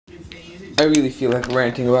I really feel like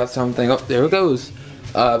ranting about something. Oh, there it goes.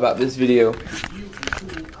 About this video.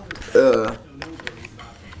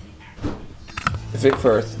 Vic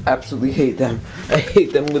Firth. Absolutely hate them. I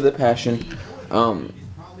hate them with a passion.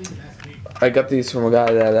 I got these from a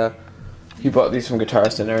guy that he bought these from Guitar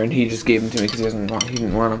Center, and he just gave them to me because he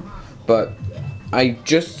didn't want them. But I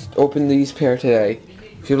just opened these pair today.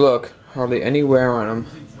 If you look, hardly any wear on them.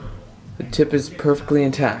 The tip is perfectly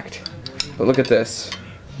intact. But look at this.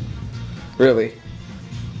 Really.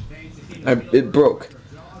 It broke.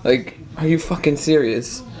 Like, are you fucking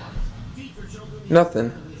serious?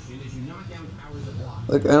 Nothing.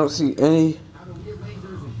 Like, I don't see any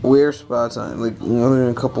wear spots on it. Like, other than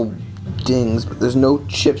a couple dings, but there's no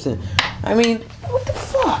chips in it. I mean, what the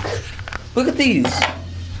fuck? Look at these.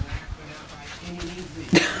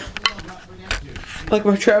 Like,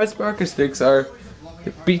 my Travis Barker sticks are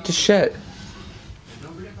beat to shit.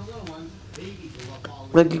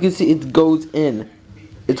 Like, you can see it goes in.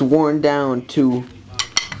 It's worn down to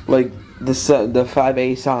like the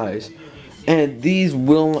 5A size, and these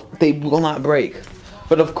will not break.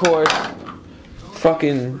 But of course,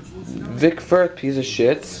 fucking Vic Firth piece of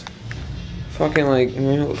shits. Fucking like, you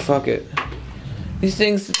know, fuck it. These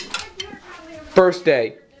things. First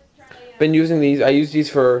day. Been using these. I used these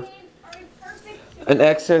for an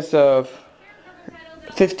excess of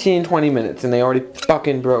 15-20 minutes, and they already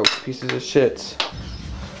fucking broke. Pieces of shits.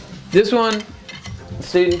 This one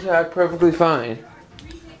stayed intact perfectly fine.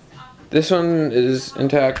 This one is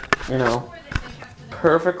intact, you know,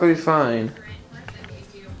 perfectly fine.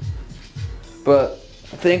 But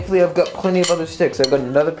thankfully I've got plenty of other sticks. I've got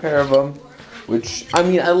another pair of them, which, I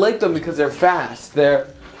mean, I like them because they're fast. They're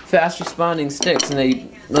fast responding sticks, and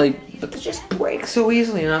but they just break so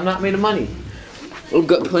easily, and I'm not made of money. I've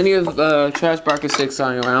got plenty of Travis Barker sticks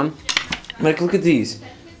lying around. Like, look at these.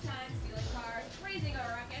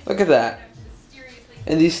 Look at that.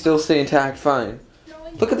 And these still stay intact fine.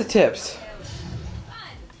 Look at the tips.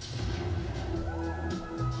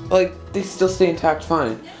 Like, they still stay intact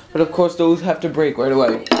fine. But of course, those have to break right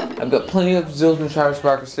away. I've got plenty of Zildjian Travis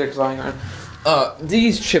Barker sticks lying around.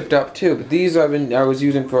 These chipped up too, but these I was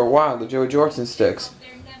using for a while, the Joey Jordison sticks.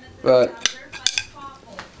 But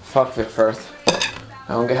fuck Vic Firth.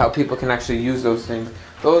 I don't get how people can actually use those things.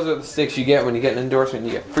 Those are the sticks you get when you get an endorsement.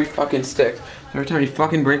 You get free fucking sticks. Every time you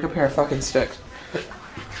fucking break a pair of fucking sticks,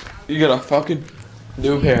 you get a fucking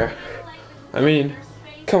new pair. I mean,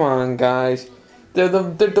 come on, guys. They're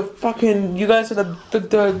the fucking, you guys are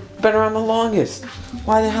the been around the longest.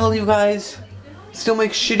 Why the hell do you guys still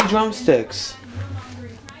make shitty drumsticks?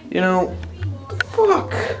 You know,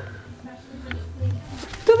 fuck.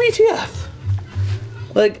 WTF.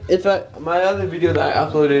 Like, my other video that I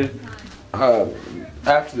uploaded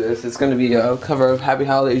after this, it's gonna be a cover of Happy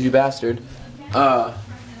Holidays, You Bastard.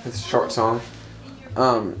 It's a short song.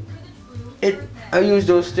 I used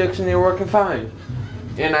those sticks and they were working fine.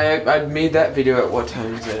 And I made that video at what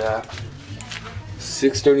time is it?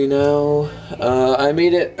 6:30 now. I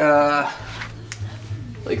made it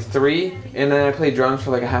like 3, and then I played drums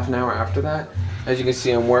for like a half an hour after that. As you can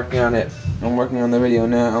see, I'm working on it. I'm working on the video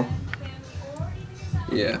now.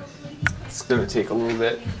 Yeah, it's gonna take a little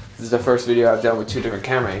bit. This is the first video I've done with 2 different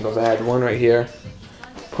camera angles. I had one right here,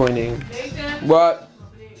 pointing. What?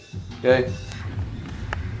 Okay.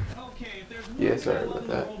 Yeah, sorry about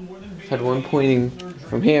that. Had one pointing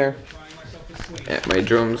from here at my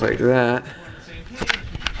drums like that,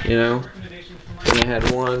 you know. Then I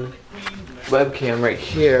had one webcam right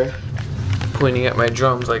here pointing at my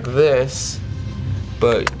drums like this,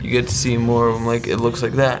 but you get to see more of them like it looks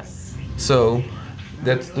like that. So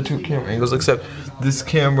that's the 2 camera angles, except this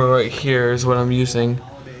camera right here is what I'm using.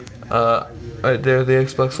 Right there, the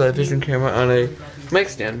Xbox Live Vision camera on a mic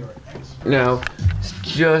stand. Now, it's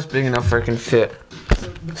just big enough for it can fit.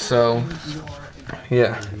 So,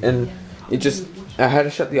 yeah, and I had to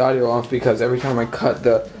shut the audio off because every time I cut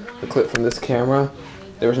the clip from this camera,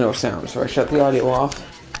 there was no sound. So I shut the audio off.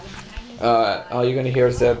 All you're gonna hear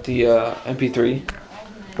is that the MP3,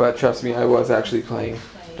 but trust me, I was actually playing.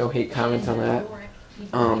 Don't hate comments on that.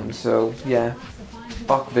 So yeah,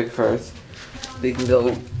 fuck Vic Firth. They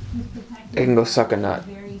can go suck a nut.